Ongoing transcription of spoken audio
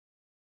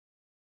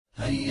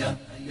هيا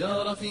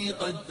يا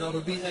رفيق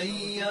الدرب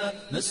هيا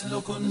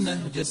نسلك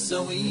النهج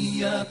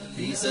السويا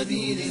في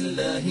سبيل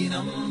الله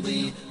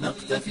نمضي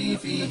نقتفي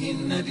فيه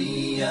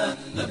النبيا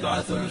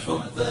نبعث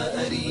الحب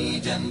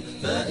أريجا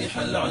فائح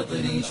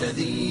العطر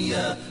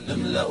شذيا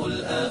نملأ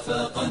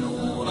الآفاق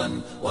نورا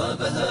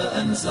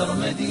وبهاء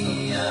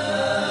سرمديا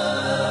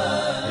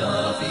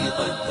يا رفيق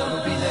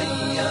الدرب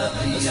هيا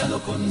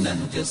نسلك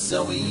النهج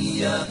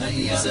السويا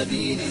في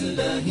سبيل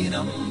الله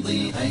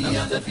نمضي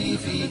نقتفي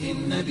فيه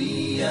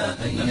النبيا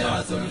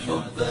نبعث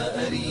الحب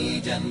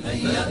أريجا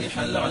فائح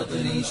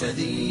العطر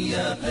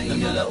شذيا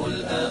نملأ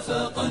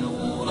الآفاق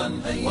نورا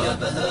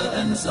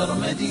وبهاء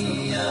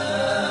سرمديا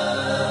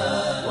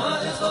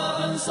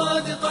وإخاء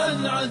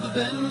صادقا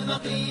عذبا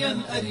نقيا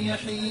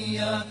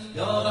أريحيا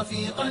يا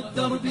رفيق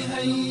الدرب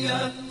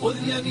هيا خذ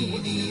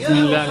يميني يا بسم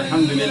الله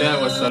الحمد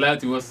لله والصلاة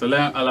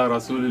والسلام على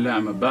رسول الله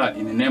أما بعد.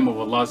 In the name of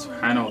Allah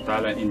subhanahu wa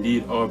ta'ala,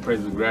 indeed all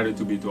praise and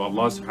gratitude be to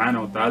Allah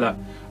subhanahu wa ta'ala.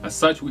 As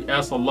such, we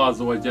ask Allah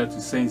Azza wa Jalla to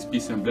send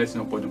peace and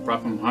blessing upon the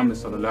Prophet Muhammad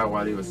sallallahu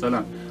alayhi wa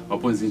sallam,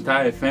 upon his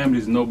entire family,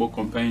 his noble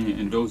companion,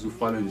 and those who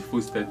follow in his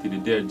footsteps to the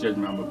day of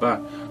judgment. Amma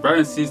ba'd.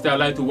 Brothers and sisters, I'd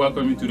like to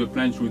welcome you to the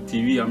Plain Truth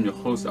TV. I'm your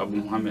host, Abu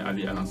Muhammad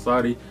Ali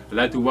Al-Ansari. I'd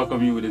like to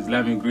welcome you with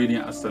Islamic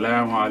greeting.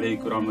 Assalamu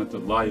alaikum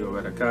rahmatullahi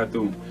wa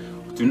barakatuh.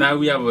 Tonight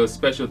we have a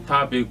special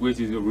topic,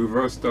 which is a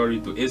reverse story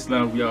to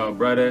Islam. We have our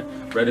brother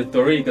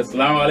Tariq.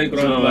 Assalamu alaikum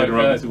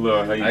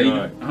rahmatullah. How you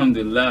doing?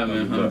 Alhamdulillah,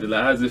 man.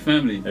 Alhamdulillah. How's the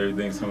family?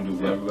 Everything's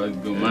alhamdulillah. Everybody's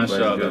good.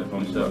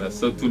 Mashallah.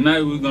 So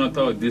tonight we're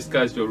gonna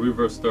discuss your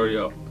reverse story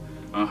of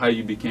how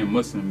you became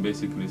Muslim,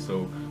 basically.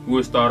 So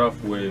we'll start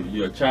off with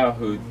your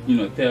childhood.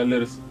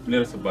 Let us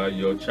about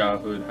your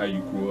childhood, how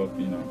you grew up.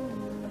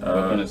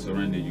 What kind of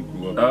surrender you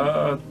grew up in?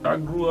 I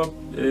grew up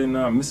in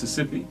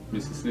Mississippi.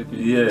 Mississippi?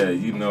 Yeah,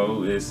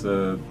 it's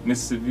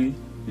Mississippi.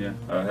 Yeah.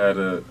 I had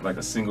a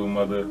single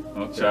mother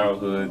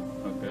childhood.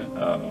 Okay.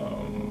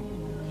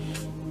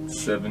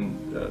 Seven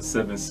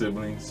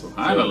siblings.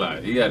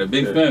 SubhanAllah, you got a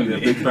big family. Yeah,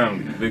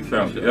 big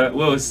family.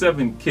 Well, it's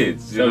 7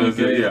 kids. You know what I'm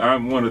saying? Yeah,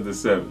 I'm one of the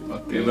 7.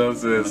 Okay. You know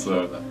what I'm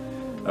saying?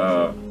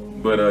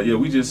 Yeah,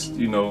 we just,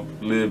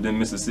 lived in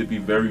Mississippi,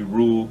 very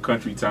rural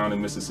country town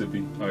in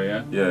Mississippi. Oh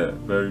yeah? Yeah,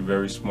 very,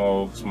 very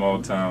small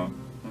town.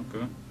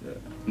 Okay. Yeah.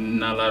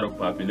 Not a lot of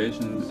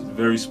populations.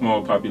 Very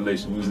small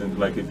population. We was in,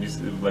 like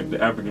the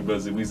African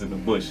brothers, we was in the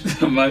bush.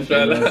 Mashallah. You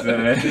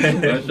know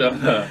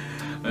Mashallah.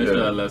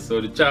 Mashallah. Yeah.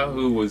 So the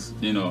childhood was,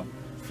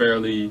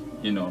 fairly,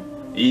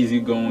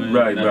 easy going.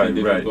 Right. Yeah,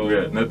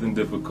 nothing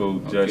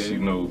difficult, Okay. just,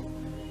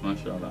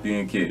 Mashallah.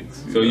 being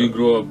kids. So you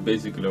grew up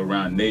basically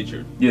around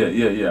nature.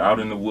 Yeah, out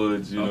in the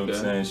woods, you know what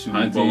I'm saying,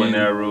 shooting bow and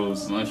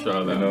arrows.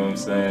 Mashallah. You know what I'm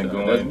saying?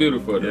 That's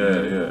beautiful.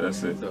 Yeah,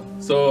 that's it.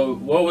 So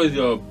what was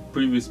your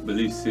previous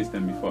belief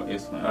system before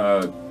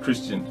Islam?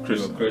 Christian.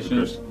 You were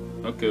Christian?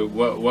 Okay,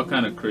 what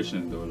kind of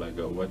Christian though? Like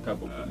what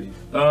type of belief?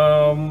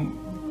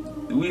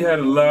 We had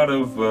a lot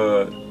of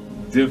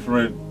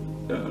different.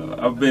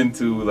 I've been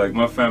to,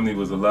 my family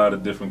was a lot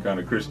of different kind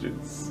of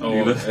Christians. Oh,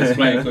 you know?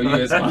 Explain on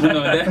that.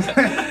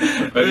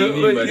 But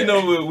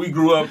we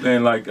grew up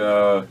and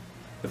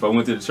if I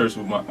went to the church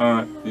with my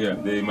aunt, yeah,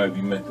 they might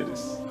be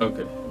Methodist.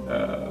 Okay.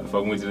 If I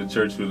went to the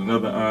church with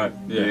another aunt,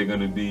 they're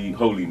gonna be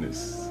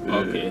Holiness.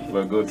 Okay. If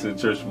I go to the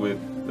church with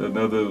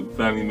another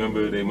family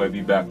member, they might be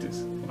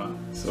Baptist. Wow.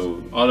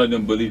 So all of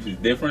them beliefs is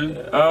different?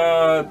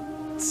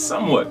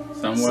 Somewhat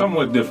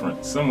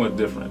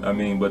different. I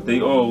mean, but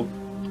they all,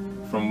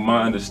 from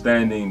my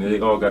understanding, they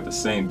all got the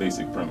same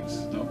basic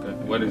premise. Okay.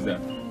 What is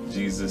that?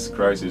 Jesus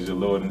Christ is your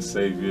Lord and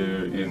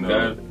Savior.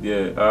 God?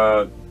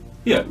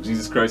 Yeah.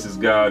 Jesus Christ is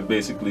God.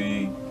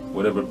 Basically,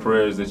 whatever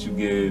prayers that you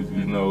give,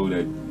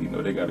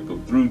 they got to go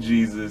through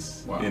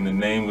Jesus, in the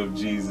name of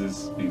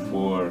Jesus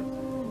before,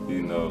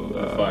 the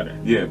Father.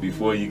 Yeah,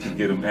 before you can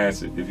get them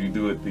answered. If you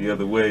do it the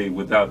other way,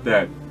 without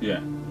that, yeah,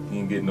 you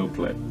can get no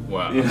play.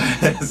 Wow. Yeah.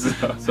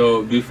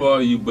 So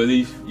before you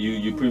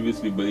you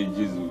previously believed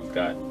Jesus was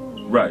God.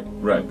 Right.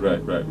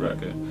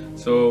 Okay.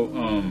 So,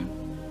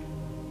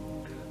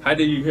 how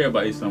did you hear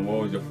about Islam?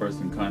 What was your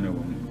first encounter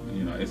with,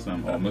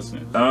 Islam or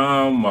Muslims?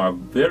 My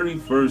very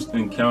first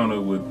encounter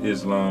with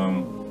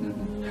Islam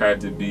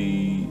had to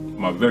be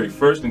my very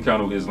first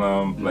encounter with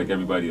Islam, like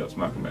everybody else,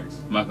 Malcolm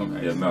X. Malcolm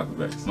X. Yeah, Malcolm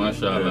X.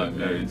 Mashallah.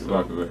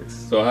 Malcolm X.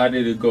 So how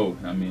did it go?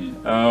 I mean,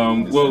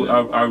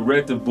 I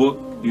read the book.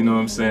 You know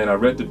what I'm saying? I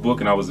read the book,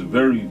 and I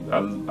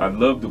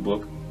loved the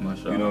book.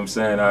 Mashallah. You know what I'm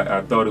saying?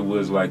 I thought it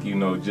was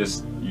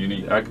just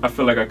unique. I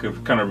feel like I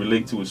could kind of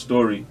relate to a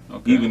story,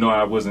 even though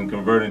I wasn't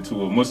converting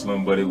to a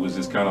Muslim, but it was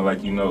just kind of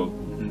like, you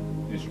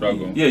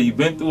struggle. Yeah, he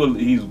went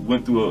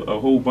through a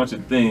whole bunch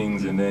of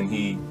things, and then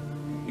he,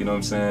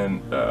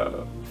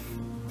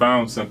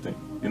 found something,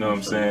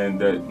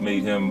 that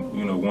made him,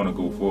 want to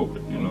go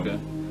forward, Okay.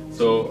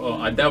 So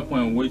at that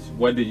point,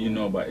 what did you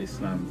know about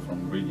Islam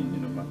from reading,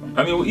 Malcolm X?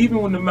 I mean,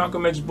 even with the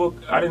Malcolm X book,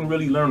 I didn't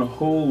really learn a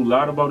whole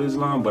lot about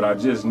Islam, but I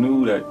just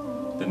knew that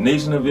the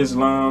Nation of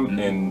Islam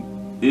and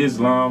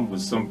Islam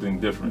was something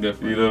different. You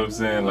know what I'm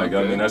saying? I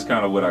mean, that's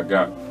kind of what I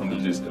got from the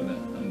gist of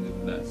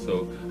that.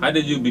 So how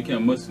did you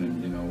become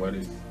Muslim? What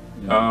is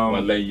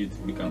What led you to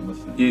become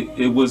Muslim?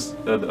 It was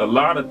a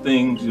lot of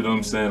things, you know what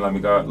I'm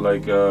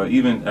saying?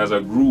 Even as I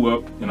grew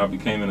up and I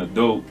became an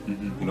adult,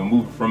 you know,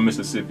 moving from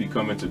Mississippi,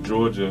 coming to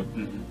Georgia,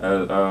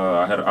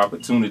 I had an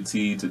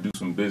opportunity to do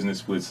some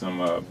business with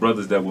some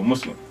brothers that were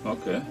Muslim.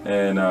 Okay.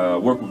 And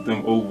work with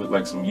them over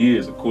like some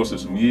years, a course of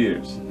some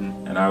years.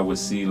 And I would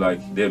see like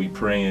they'll be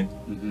praying,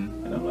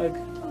 and I'm like,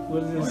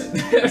 what is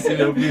this? I see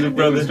they'll be the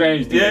brother. It was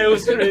strange. Yeah, it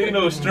was strange. You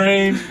know,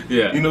 strange.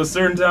 Yeah. You know,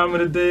 certain time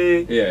of the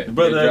day. Yeah. The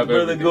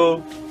brother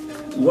go,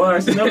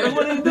 wash. You know,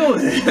 what are you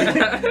doing?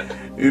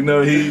 You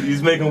know,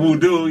 he's making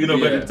wudu. You know,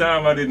 but at the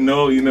time I didn't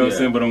know. You know what I'm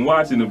saying? But I'm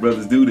watching the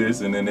brothers do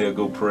this, and then they'll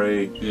go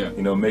pray. Yeah.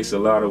 You know, mix a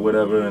lot or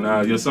whatever. And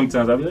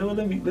sometimes I'll be like, well,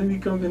 let me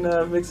come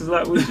and mix a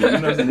lot with you. You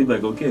know what I'm saying? They be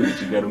like, okay,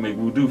 but you got to make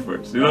wudu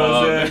first. You know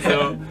what I'm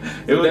saying?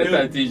 So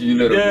that's teaching you a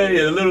little bit.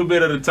 Yeah, a little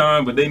bit at a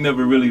time. But they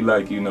never really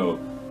like, you know.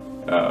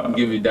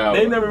 Give me dawah.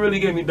 They never really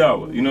gave me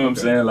dawah, you know what I'm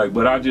saying? Like,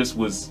 but I just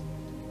was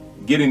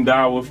getting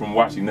dawah from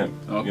watching them.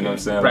 Okay. You know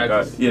what I'm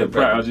saying?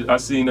 Practice. I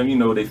seen them, you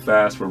know, they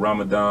fast for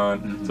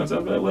Ramadan. Sometimes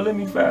I'm like, well, let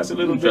me fast a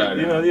little bit,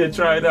 you know,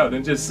 try it out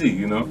and just see,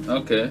 you know.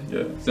 Okay.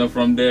 Yeah. So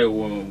from there,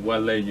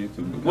 what led you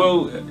to become?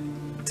 Well,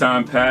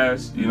 time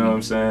passed, you know what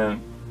I'm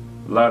saying?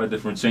 A lot of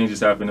different changes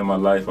happened in my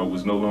life. I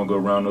was no longer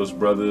around those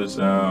brothers,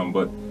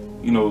 but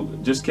you know,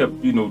 just kept,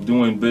 you know,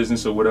 doing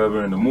business or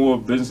whatever. And the more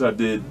business I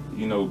did,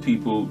 you know,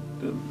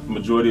 the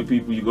majority of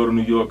people, you go to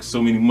New York,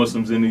 so many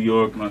Muslims in New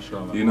York.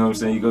 Mashallah. You know what I'm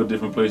saying? You go to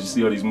different places,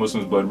 you see all these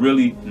Muslims. But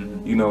really,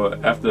 you know,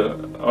 after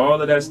all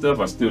of that stuff,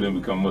 I still didn't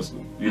become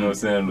Muslim. You know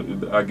what I'm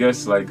saying? I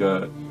guess like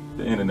the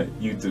internet,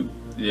 YouTube.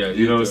 Yeah.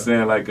 You know what I'm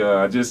saying? Like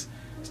I just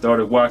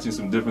started watching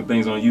some different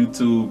things on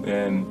YouTube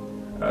and.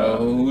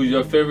 Who's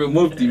your favorite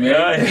mufti,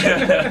 man?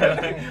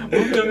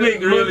 Mufti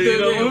really,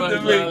 you know, Mufti,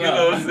 you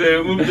know what I'm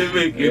saying?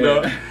 Mufti, you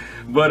know.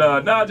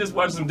 But now I just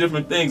watched some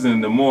different things,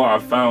 and the more I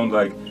found,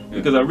 like,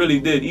 because I really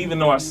did, even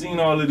though I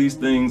seen all of these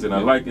things and I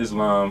like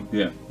Islam,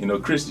 you know,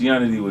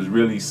 Christianity was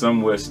really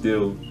somewhere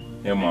still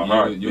in my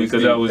heart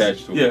because I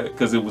was,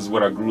 because it was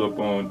what I grew up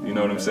on. You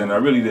know what I'm saying? I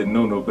really didn't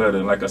know no better.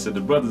 And like I said,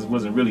 the brothers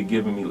wasn't really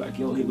giving me like,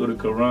 yo, here go the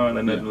Quran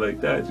or nothing like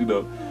that, you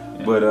know.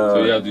 But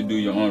so you have to do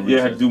your own research. Yeah,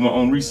 I had to do my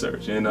own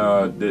research, and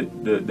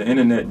the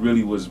internet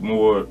really was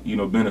more, you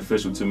know,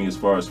 beneficial to me as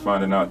far as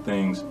finding out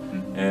things,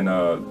 and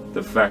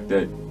the fact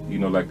that, you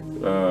know, like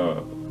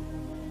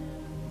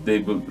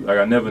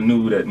I never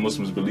knew that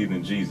Muslims believed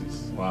in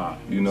Jesus. Wow.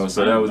 You know,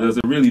 so that was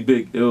a really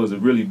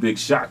big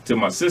shock to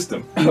my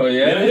system. Oh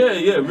yeah.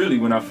 Yeah. Really,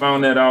 when I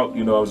found that out,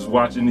 you know, I was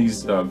watching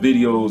these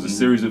videos, a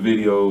series of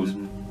videos,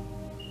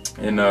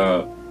 and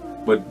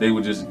but they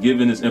were just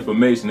giving this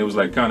information. It was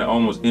like kind of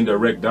almost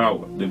indirect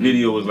dawah. The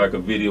video was like a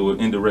video of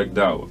indirect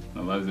dawah.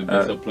 Allah's the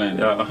best of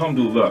planning.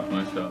 Alhamdulillah.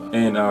 Mashallah.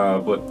 And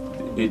but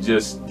it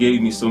just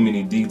gave me so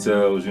many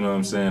details, you know what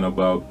I'm saying,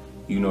 about,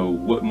 you know,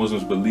 what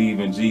Muslims believe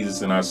in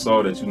Jesus. And I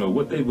saw that, you know,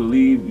 what they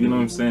believe, you know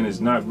what I'm saying,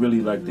 is not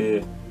really like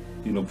they're,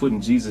 you know,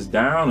 putting Jesus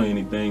down or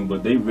anything,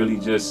 but they really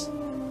just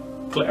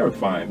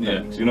clarifying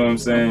things, you know what I'm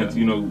saying? Okay.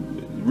 You know,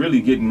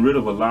 really getting rid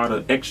of a lot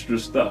of extra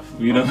stuff,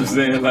 you know what I'm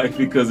saying? Like,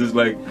 because it's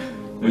like,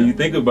 when you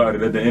think about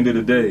it, at the end of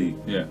the day,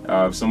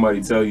 if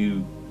somebody tell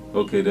you,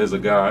 okay, there's a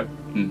God,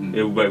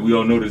 everybody, we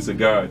all know there's a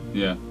God,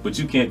 but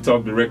you can't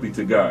talk directly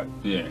to God.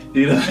 Yeah.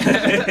 You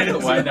know?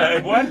 Why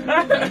not? Why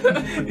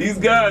not? He's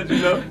God, you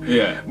know?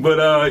 Yeah.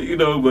 But, you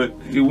know,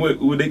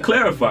 when they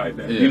clarified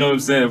that, you know what I'm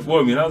saying,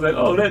 for me, and I was like,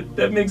 oh,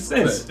 that makes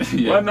sense.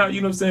 Why not,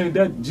 you know what I'm saying,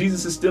 that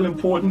Jesus is still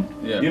important,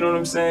 you know what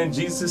I'm saying?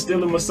 Jesus is still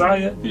the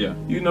Messiah,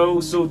 you know?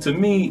 So to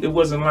me, it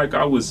wasn't like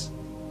I was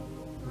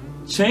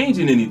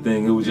changing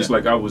anything. It was just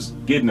like I was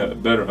getting a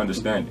better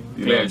understanding.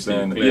 You know what I'm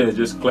saying? Yeah,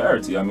 just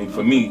clarity. I mean,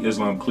 for me,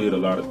 Islam cleared a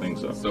lot of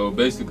things up. So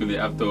basically,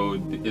 after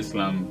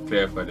Islam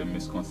clarified the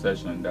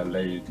misconception that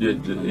led you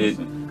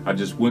to I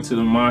just went to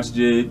the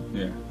masjid,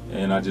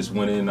 and I just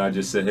went in and I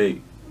just said,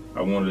 hey,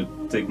 I wanted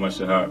to take my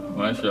shahada.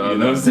 Mashallah. You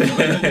know what I'm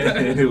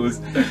saying?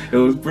 it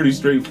was pretty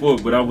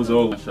straightforward, but I was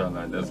old.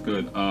 Mashallah, that's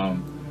good.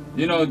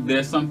 You know,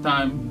 there's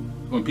sometimes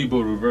when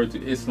people revert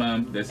to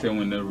Islam, they say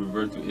when they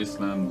revert to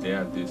Islam, they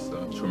have this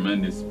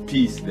tremendous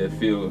peace they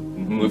feel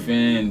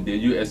within.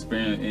 Did you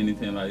experience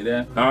anything like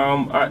that?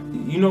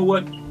 You know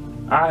what?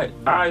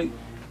 I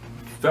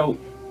felt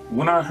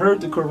when I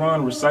heard the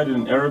Quran recited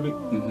in Arabic,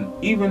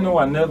 even though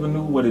I never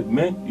knew what it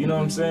meant, you know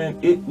what I'm saying?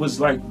 It was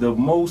like the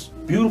most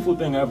beautiful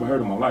thing I ever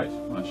heard in my life.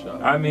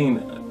 Mashallah. I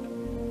mean,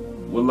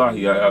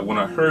 wallahi, when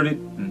I heard it,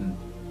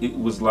 it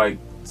was like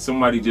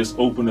somebody just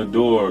opened a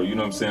door, you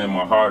know what I'm saying, in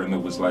my heart, and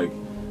it was like,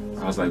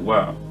 I was like,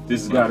 wow,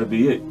 this has got to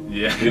be it.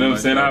 Yeah. You know what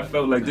I'm saying? I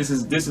felt like this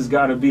has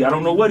got to be. I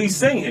don't know what he's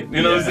saying.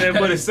 You know what I'm saying?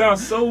 But it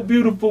sounds so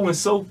beautiful and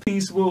so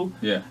peaceful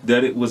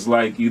that it was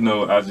like, you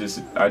know, I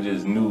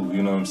just knew,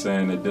 you know what I'm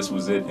saying, that this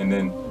was it. And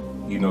then,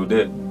 you know,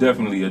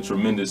 definitely a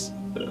tremendous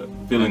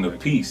feeling of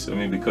peace. I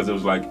mean, because it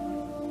was like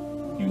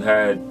you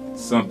had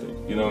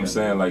something. You know what I'm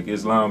saying? Like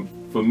Islam,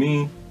 for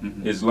me,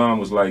 Islam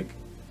was like,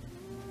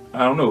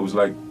 I don't know, it was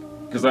like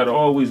because I'd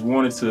always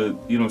wanted to,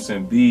 you know what I'm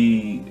saying,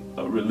 be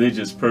a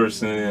religious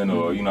person,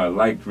 or, you know, I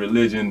liked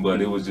religion,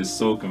 but it was just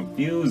so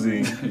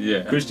confusing.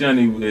 Yeah.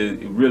 Christianity,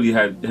 it really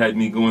had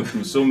me going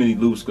through so many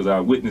loops, because I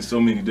witnessed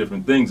so many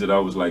different things that I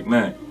was like,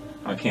 man,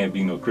 I can't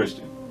be no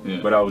Christian. Yeah.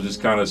 But I was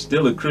just kind of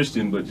still a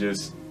Christian, but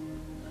just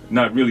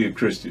not really a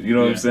Christian. You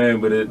know what I'm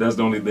saying? But that's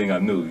the only thing I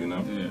knew, you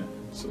know? Yeah.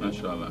 So,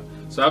 mashallah.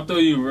 So after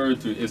you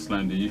reverted to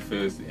Islam, did you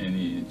face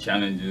any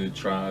challenges,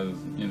 trials,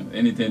 you know,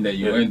 anything that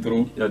you went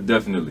through? Yeah,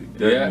 definitely.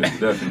 That's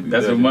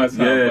definitely. a must.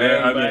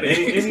 Yeah, I mean,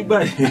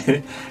 anybody.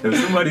 If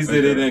somebody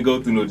said they didn't go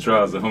through no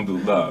trials,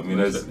 alhamdulillah, I mean,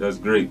 that's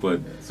great.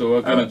 But so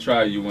what kind of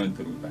trial you went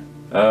through?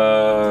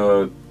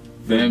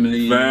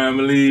 Family,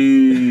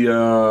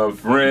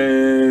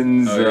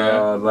 friends,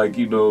 like,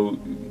 you know,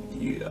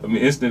 I mean,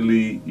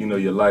 instantly, you know,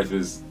 your life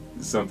is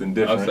something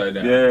different. Upside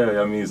down.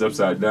 Yeah, I mean, it's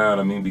upside down.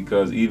 I mean,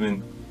 because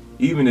even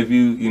if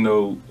you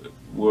know,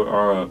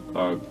 are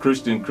a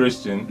Christian,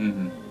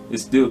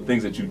 it's still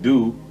things that you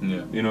do.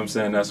 Yeah. You know what I'm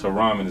saying? That's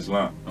haram in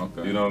Islam.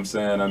 Okay. You know what I'm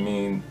saying? I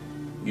mean,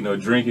 you know,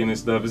 drinking and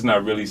stuff, it's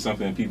not really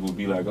something people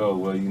be like, oh,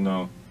 well, you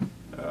know,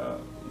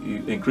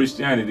 in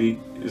Christianity,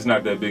 it's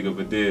not that big of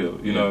a deal.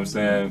 You know what I'm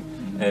saying?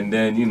 And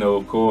then, you know,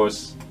 of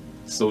course,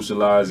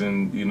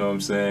 socializing, you know what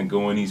I'm saying,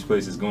 going these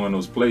places, going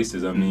those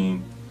places. I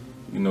mean,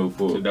 you know,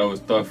 so that was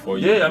tough for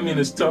you. Yeah, I mean,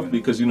 it's tough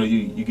because, you know,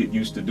 you get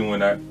used to doing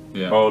that.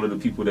 Yeah. All of the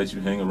people that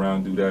you hang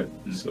around do that.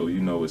 So, you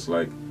know, it's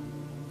like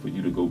for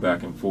you to go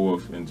back and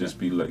forth and just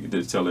be like,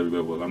 just tell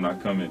everybody, well, I'm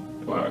not coming,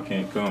 or I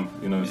can't come.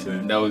 You know what I'm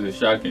saying? That was a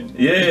shocking.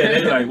 Yeah,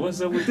 they're like,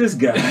 what's up with this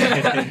guy?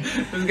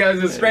 This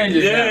guy's a stranger.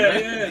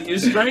 Yeah, you're a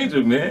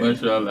stranger, man.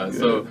 Mashallah. Yeah.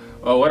 So,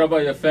 what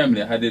about your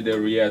family? How did they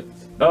react?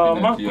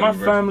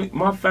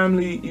 My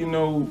family, you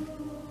know,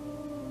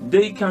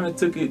 they kind of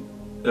took it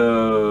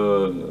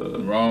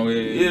wrong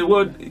way. Yeah,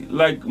 well,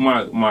 like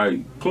my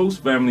close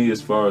family,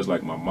 as far as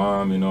like my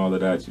mom and all of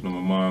that, you know,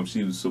 my mom,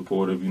 she was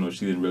supportive. You know,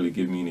 she didn't really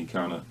give me any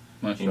kind of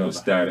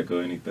static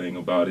or anything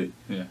about it.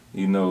 Yeah.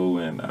 You know,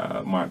 and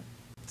my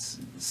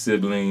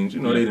siblings, you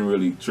know, they didn't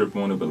really trip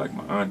on it, but like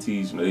my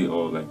aunties, you know, they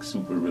all like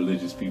super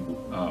religious people.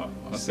 Oh,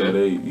 okay. So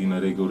they, you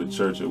know, they go to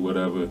church or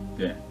whatever.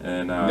 Yeah.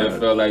 And they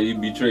felt like you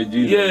betrayed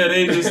Jesus. Yeah,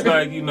 they just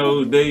like, you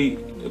know, they,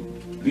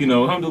 you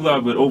know,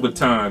 alhamdulillah, but over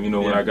time, you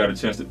know, when I got a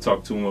chance to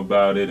talk to them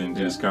about it and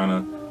just kind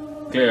of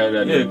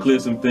clear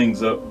some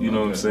things up, you know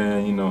what I'm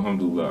saying, you know,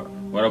 alhamdulillah.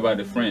 What about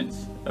the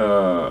friends?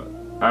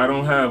 I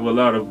don't have a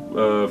lot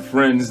of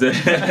friends that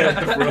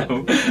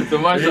from. So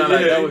mashallah,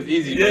 that was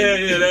easy. Yeah,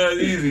 that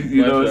was easy.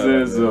 You know what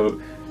I'm saying?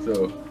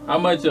 So how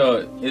much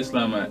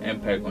Islam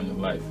impact on your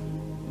life?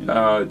 You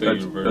know,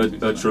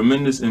 a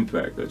tremendous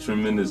impact. A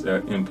tremendous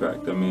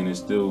impact. I mean, it's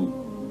still,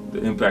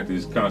 the impact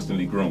is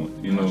constantly growing.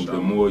 You know, the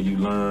more you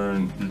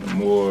learn, the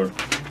more,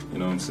 you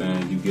know what I'm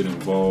saying, you get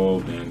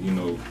involved, and you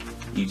know,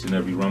 each and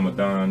every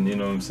Ramadan, you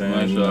know what I'm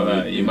saying? You know,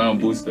 Iman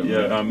booster.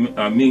 Yeah,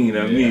 I mean, you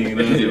know,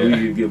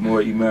 we get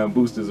more Iman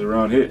boosters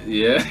around here.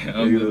 Yeah,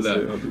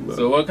 alhamdulillah.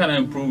 So what kind of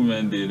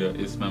improvement did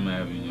Islam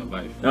have in your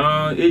life?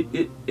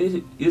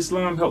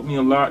 Islam helped me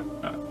a lot.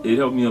 It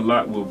helped me a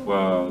lot with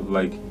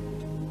like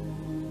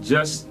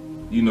just,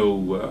 you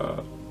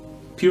know,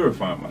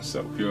 purifying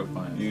myself.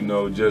 You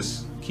know,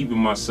 just keeping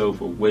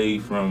myself away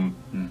from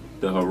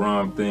the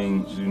haram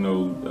things, you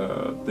know,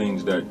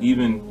 things that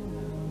even,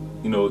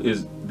 you know,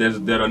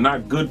 that are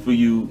not good for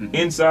you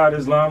inside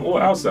Islam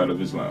or outside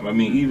of Islam. I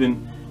mean,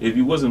 even if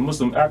you wasn't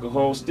Muslim,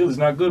 alcohol still is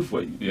not good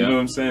for you. You know what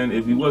I'm saying?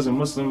 If you wasn't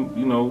Muslim,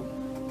 you know,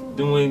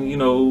 doing, you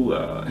know,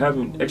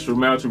 having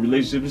extramarital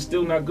relationships is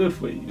still not good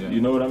for you. You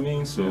know what I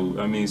mean? So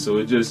I mean, so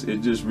it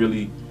just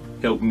really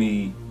helped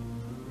me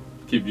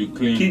keep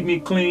me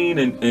clean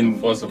and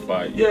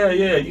falsify you.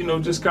 Yeah, you know,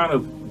 just kind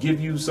of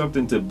give you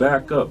something to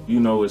back up, you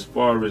know, as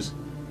far as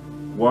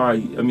why,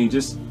 I mean,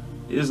 just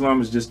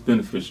Islam is just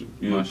beneficial.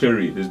 You know,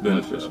 period. It's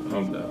beneficial.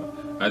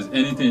 Has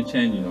anything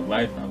changed in your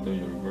life after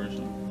your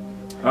reversion?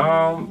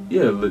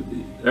 Yeah,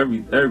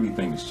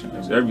 everything has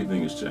changed.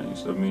 Everything has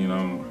changed. I mean,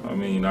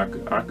 I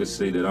could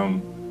say that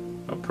I'm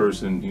a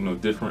person, you know,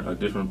 a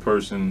different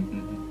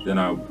person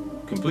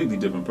completely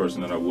different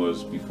person than I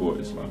was before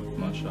Islam.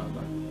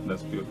 MashaAllah.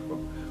 That's beautiful.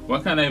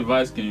 What kind of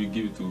advice can you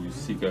give to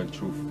seeker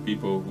truth,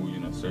 people who, you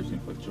know, searching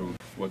for truth?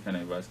 What kind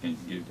of advice can you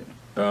give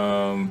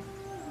them?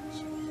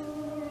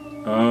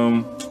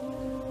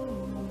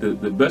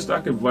 The best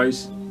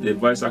advice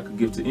I could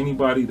give to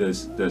anybody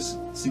that's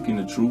seeking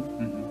the truth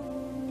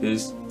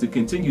is to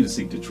continue to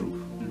seek the truth.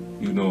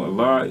 You know,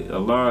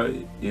 Allah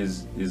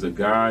is a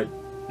guide,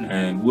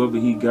 and whoever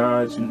He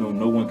guides, you know,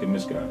 no one can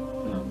misguide.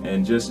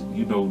 And just,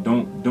 you know,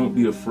 don't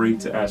be afraid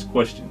to ask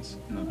questions.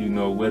 You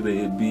know, whether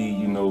it be,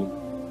 you know,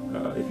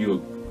 if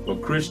you're a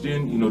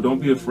Christian, you know, don't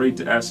be afraid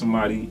to ask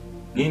somebody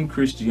in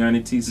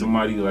Christianity,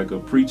 somebody like a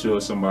preacher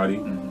or somebody,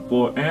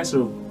 for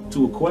answer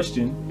to a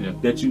question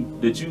that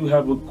you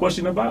have a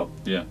question about.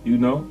 You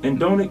know, and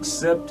don't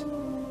accept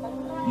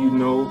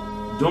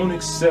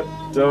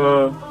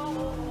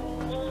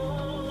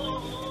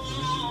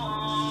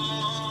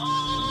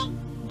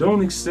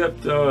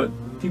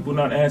people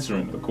not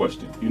answering a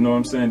question. You know what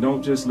I'm saying?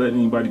 Don't just let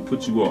anybody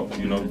put you off.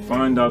 You know,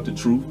 find out the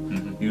truth.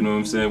 You know what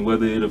I'm saying?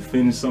 Whether it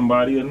offends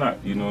somebody or not.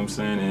 You know what I'm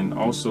saying? And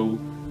also,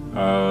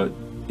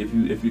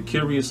 if you're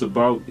curious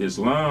about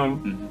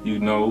Islam, you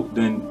know,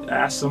 then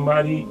ask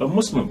somebody, a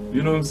Muslim.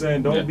 You know what I'm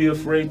saying? Don't be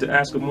afraid to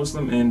ask a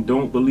Muslim, and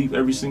don't believe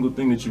every single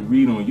thing that you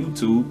read on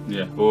YouTube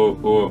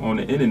or on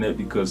the internet,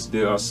 because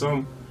there are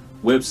some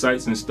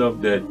websites and stuff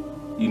that,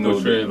 you know,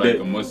 like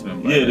a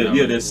Muslim.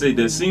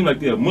 That seem like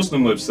they're a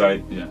Muslim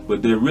website,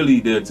 but they're really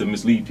there to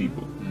mislead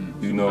people.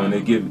 You know, and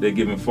they're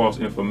giving false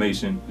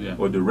information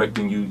or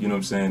directing you, you know what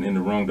I'm saying, in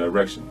the wrong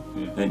direction.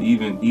 And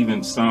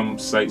even some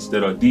sites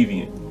that are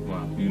deviant.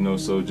 You know,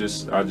 so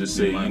I just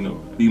say, you know,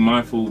 be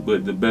mindful.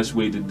 But the best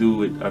way to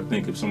do it, I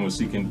think, if someone's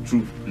seeking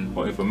truth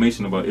or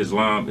information about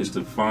Islam, is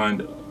to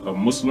find a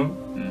Muslim,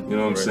 you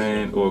know what I'm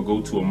saying, or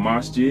go to a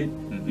masjid,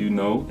 you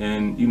know,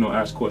 and, you know,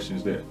 ask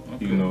questions there.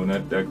 You know, and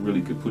that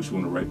really could put you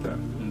on the right path.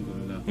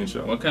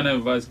 Inshallah. What kind of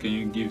advice can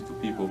you give to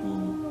people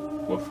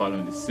who are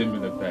following the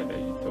similar path that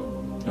you took?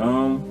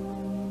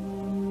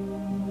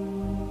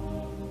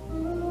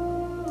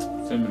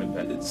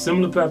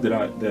 Similar path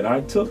that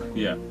I took.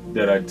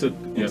 That I took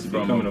into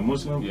becoming a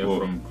Muslim.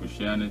 From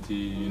Christianity,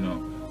 you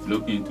know,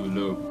 looking to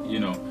you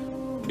know,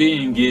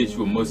 being engaged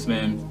with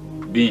Muslims,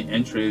 being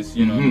interested,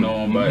 you know,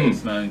 knowing about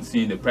Islam,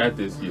 seeing the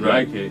practice, you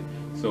like it.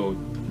 So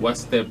what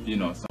step, you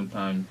know,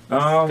 sometimes,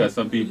 because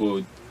some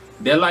people,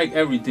 they like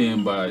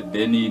everything, but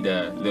they need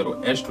a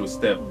little extra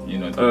step, you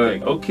know, to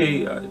take.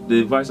 Okay,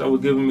 the advice I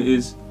would give them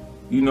is,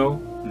 you know,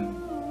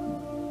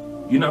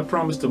 you're not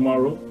promised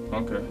tomorrow.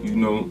 Okay. You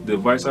know, the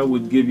advice I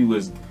would give you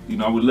is, you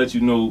know, I would let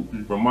you know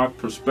from my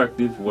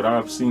perspective, what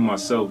I've seen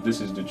myself, this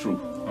is the truth.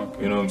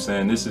 Okay. You know what I'm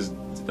saying? This is,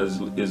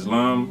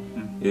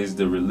 Islam is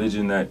the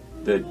religion that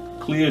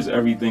clears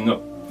everything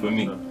up for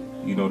me.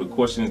 You know, the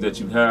questions that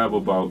you have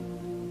about,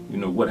 you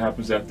know, what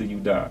happens after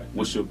you die?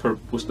 What's the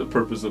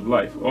purpose of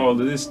life? All of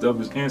this stuff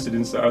is answered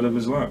inside of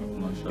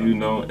Islam. You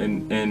know,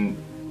 and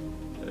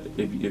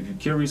if you're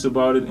curious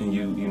about it, and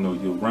you know,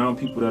 you're around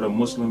people that are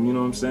Muslim, you know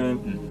what I'm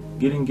saying?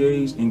 Get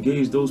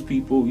engage those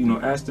people, you know,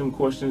 ask them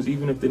questions,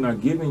 even if they're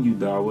not giving you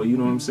dawah, you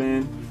know what I'm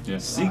saying?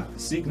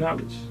 Seek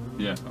knowledge.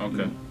 Okay. You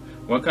know?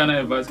 What kind of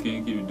advice can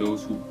you give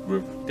those who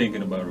were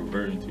thinking about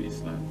reverting to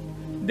Islam?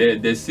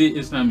 They see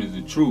Islam is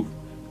the truth.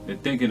 They're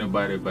thinking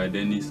about it, but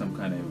they need some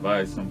kind of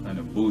advice, some kind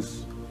of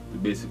boost to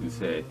basically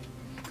say.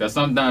 Because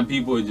sometimes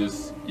people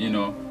just, you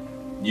know,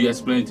 you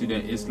explain to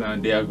them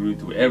Islam, they agree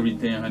to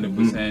everything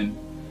 100%,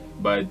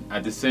 but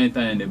at the same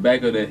time, in the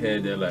back of their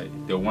head,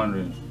 they're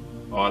wondering,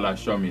 Allah,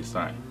 show me a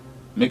sign,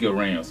 make it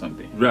rain or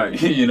something.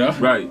 Right. You know.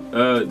 Right.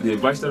 The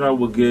advice that I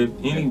would give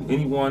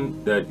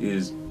anyone that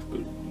is,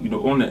 you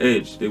know, on the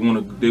edge, they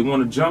want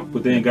to jump,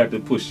 but they ain't got the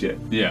push yet.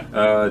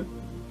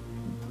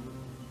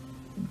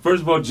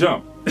 First of all,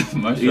 jump.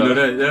 You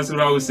know, that's what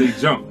I always say,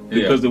 jump,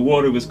 because the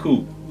water was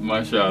cool.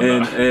 Mashallah.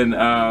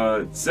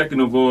 And second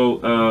of all,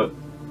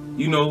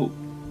 you know,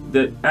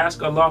 that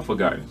ask Allah for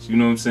guidance. You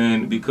know what I'm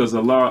saying? Because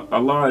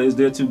Allah is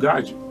there to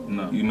guide you.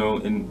 You know,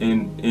 and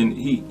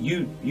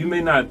you may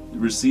not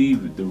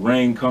receive the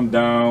rain come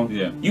down.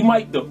 You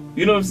might though.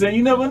 You know what I'm saying?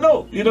 You never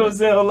know. You know what I'm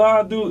saying?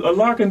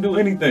 Allah can do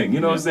anything. You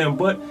know what I'm saying?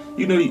 But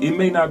you know, it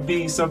may not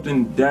be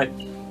something that,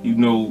 you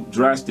know,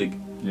 drastic.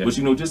 But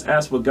you know, just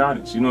ask for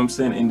guidance. You know what I'm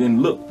saying? And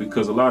then look,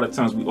 because a lot of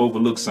times we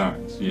overlook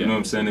signs. You know what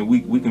I'm saying? And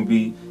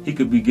he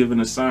could be giving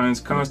us signs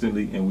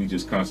constantly, and we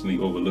just constantly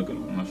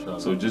overlooking them.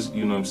 So just,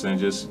 you know what I'm saying,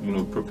 just, you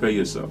know, prepare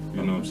yourself.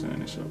 You know what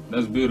I'm saying?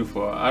 That's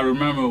beautiful. I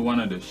remember one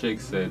of the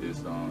sheikhs said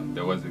this.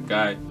 There was a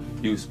guy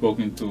he was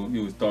talking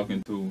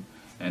to,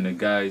 and the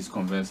guy is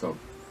convinced of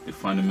the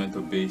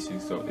fundamental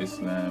basics of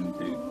Islam,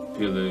 the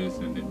pillars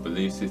and the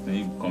belief system.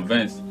 He was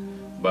convinced,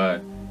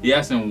 but he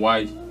asked him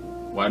why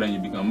don't you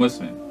become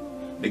Muslim?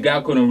 The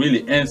guy couldn't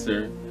really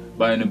answer,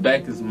 but in the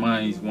back of his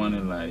mind, he's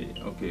wondering, like,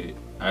 okay,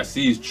 I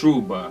see it's true,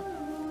 but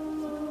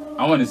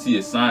I want to see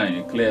a sign,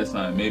 a clear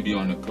sign, maybe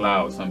on the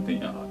cloud, something.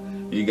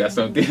 You got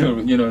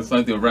something, you know,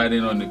 something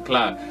writing on the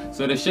cloud.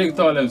 So the sheikh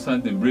told him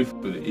something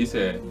briefly. He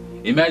said,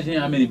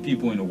 imagine how many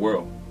people in the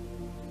world,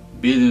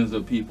 billions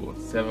of people,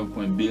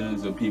 7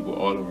 billions of people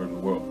all over the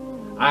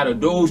world. Out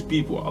of those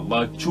people,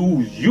 Allah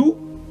choose you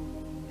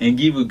and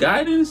give you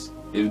guidance.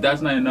 If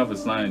that's not enough a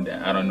sign,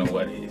 then I don't know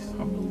what is.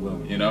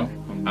 You know?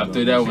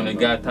 After that, when the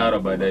guy thought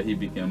about that, he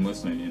became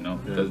Muslim, you know?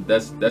 Because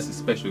that's a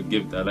special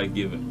gift I like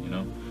giving, you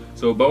know?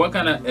 So, but what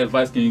kind of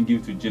advice can you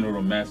give to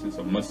general masses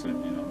of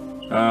Muslims, you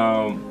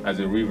know? As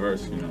a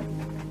reverse, you know?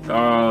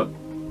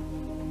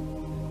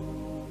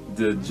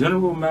 The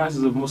general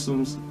masses of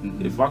Muslims,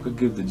 if I could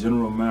give the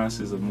general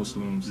masses of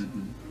Muslims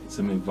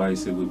some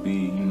advice, it would be,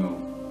 you know,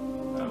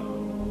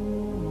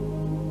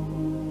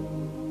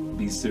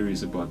 be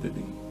serious about the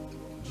deen.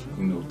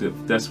 You know,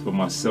 that's for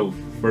myself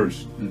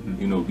first.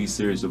 You know, be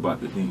serious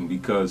about the deen,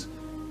 because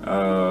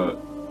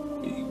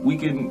we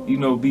can, you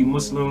know, be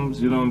Muslims,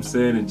 you know what I'm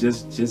saying, and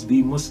just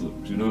be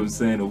Muslims, you know what I'm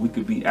saying, or we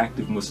could be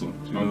active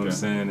Muslims, you know what I'm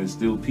saying. There's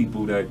still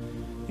people that,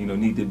 you know,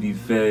 need to be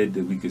fed,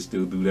 that we could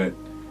still do that.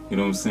 You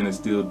know what I'm saying? It's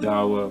still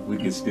dawah, we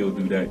can still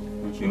do that.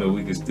 You know,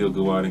 we can still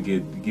go out and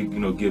give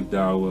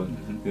dawah.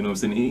 You know what I'm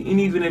saying? And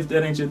even if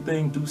that ain't your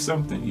thing, do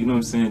something. You know what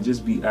I'm saying?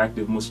 Just be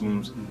active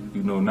Muslims.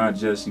 You know, not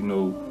just, you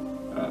know,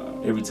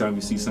 every time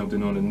you see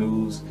something on the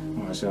news,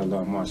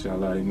 mashallah,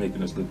 they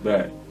making us look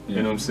bad. You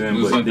know what I'm saying?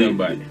 Do something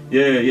about it.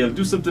 Yeah,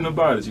 do something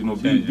about it. You know,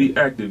 be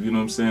active. You know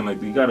what I'm saying?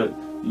 Like you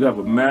have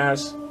a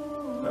mass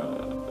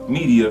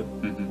media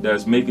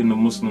that's making the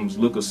Muslims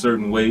look a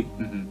certain way. You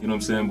know what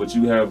I'm saying? But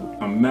you have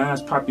a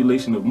mass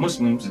population of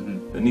Muslims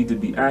that need to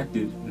be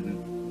active.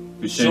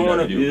 Showing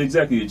them,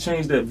 exactly, to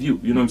change that view.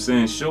 You know what I'm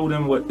saying? Show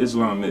them what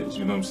Islam is.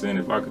 You know what I'm saying?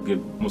 If I could give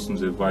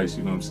Muslims advice,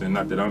 you know what I'm saying?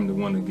 Not that I'm the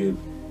one to give,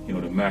 you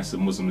know, the massive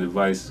Muslim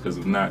advice, because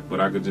I'm not, but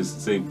I could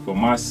just say for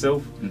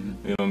myself, you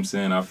know what I'm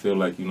saying? I feel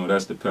like, you know,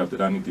 that's the path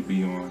that I need to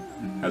be on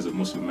as a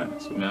Muslim man.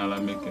 So, may Allah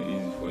make it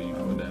easy for you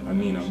for that. I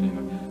mean.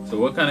 So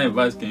what kind of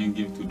advice can you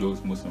give to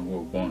those Muslims who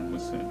are born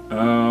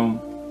Muslim?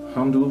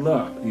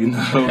 Alhamdulillah, you know,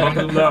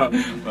 alhamdulillah,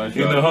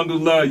 you know,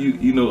 alhamdulillah,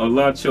 you know,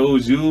 Allah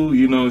chose you,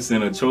 you know what I'm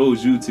saying, or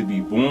chose you to be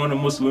born a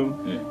Muslim.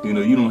 You know,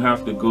 you don't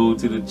have to go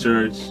to the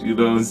church, you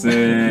know what I'm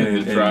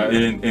saying,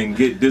 and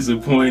get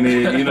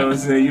disappointed, you know what I'm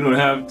saying, you don't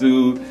have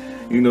to,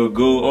 you know,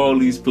 go all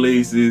these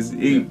places,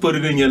 put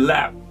it in your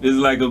lap, it's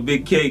like a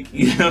big cake,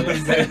 you know what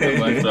I'm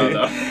saying,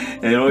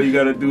 and all you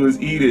gotta do is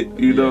eat it,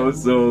 you know,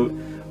 so,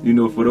 you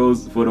know, for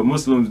the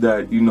Muslims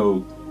that, you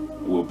know,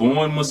 were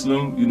born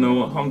Muslim, you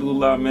know,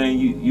 alhamdulillah, man,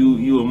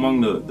 you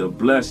among the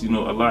blessed, you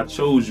know, Allah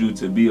chose you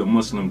to be a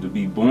Muslim, to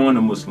be born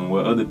a Muslim,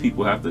 where other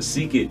people have to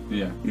seek it.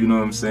 You know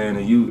what I'm saying?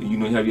 And you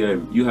know,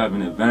 you have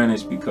an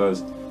advantage,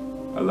 because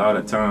a lot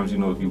of times, you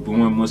know, if you're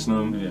born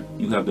Muslim,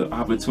 you have the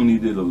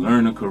opportunity to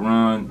learn the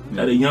Quran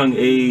at a young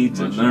age,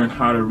 to learn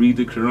how to read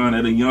the Quran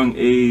at a young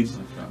age.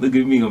 Look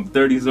at me, I'm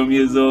 30-some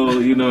years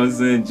old, you know what I'm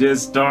saying,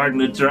 just starting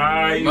to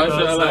try, you know what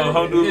I'm saying,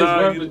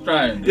 alhamdulillah.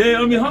 Yeah,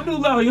 I mean,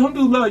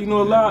 alhamdulillah, you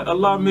know,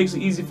 Allah makes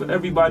it easy for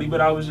everybody, but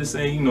I was just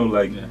saying, you know,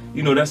 like,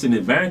 you know, that's an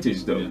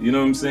advantage though, you know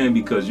what I'm saying,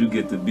 because you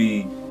get to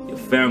be, your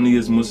family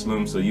is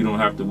Muslim, so you don't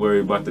have to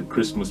worry about the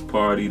Christmas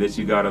party that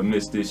you gotta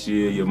miss this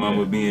year, your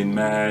mama being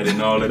mad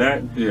and all of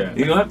that.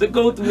 You don't have to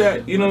go through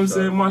that, you know what I'm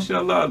saying,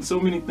 mashallah, so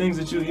many things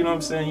that you know what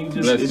I'm saying,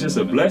 it's just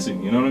a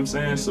blessing, you know what I'm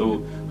saying,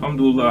 so,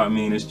 alhamdulillah, I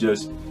mean, it's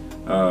just,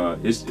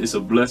 it's a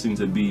blessing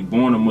to be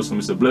born a Muslim.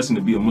 It's a blessing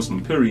to be a Muslim,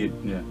 period.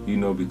 You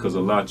know, because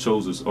Allah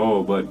chose us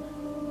all. But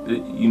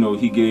you know,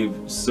 He gave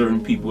certain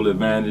people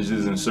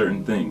advantages in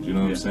certain things. You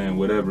know what I'm saying?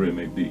 Whatever it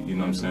may be. You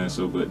know what I'm saying?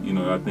 So, but you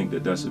know, I think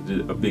that's a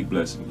big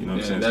blessing. You know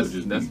what I'm saying?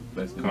 So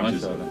that's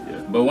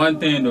blessing. But one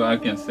thing though, I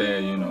can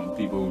say, you know,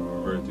 people who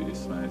revert to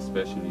Islam,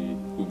 especially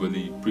who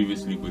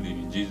previously believed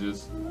in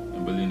Jesus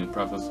and believe in the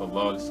Prophet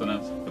sallallahu alaihi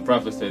wasallam. The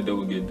Prophet said they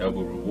will get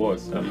double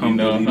rewards. So,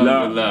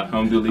 alhamdulillah,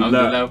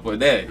 alhamdulillah for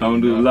that.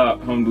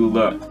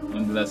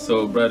 Alhamdulillah.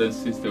 So, brother and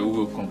sister, we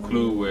will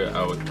conclude with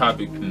our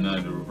topic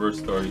tonight, the reverse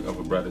story of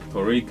a brother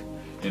Tariq.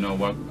 You know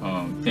what?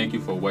 Thank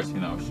you for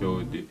watching our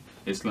show, the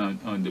Islam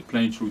on the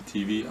Plain Truth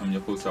TV. I'm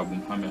your host Abu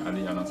Muhammad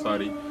Ali Al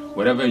Ansari.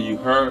 Whatever you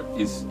heard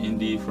is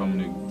indeed from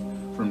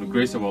the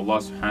grace of Allah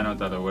Subhanahu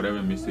wa Taala.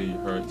 Whatever mistake you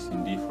heard is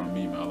indeed from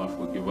me. May Allah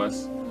forgive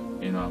us.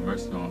 In our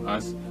mercy on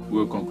us. We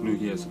will conclude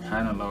here.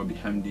 Subhanallah wa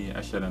bihamdi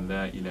ashhadu an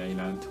la ilaha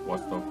illa anta wa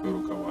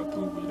astaghfiruka wa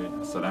atubu ilayk.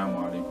 Assalamu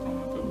alaikum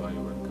wa rahmatullahi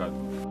wa barakatuh.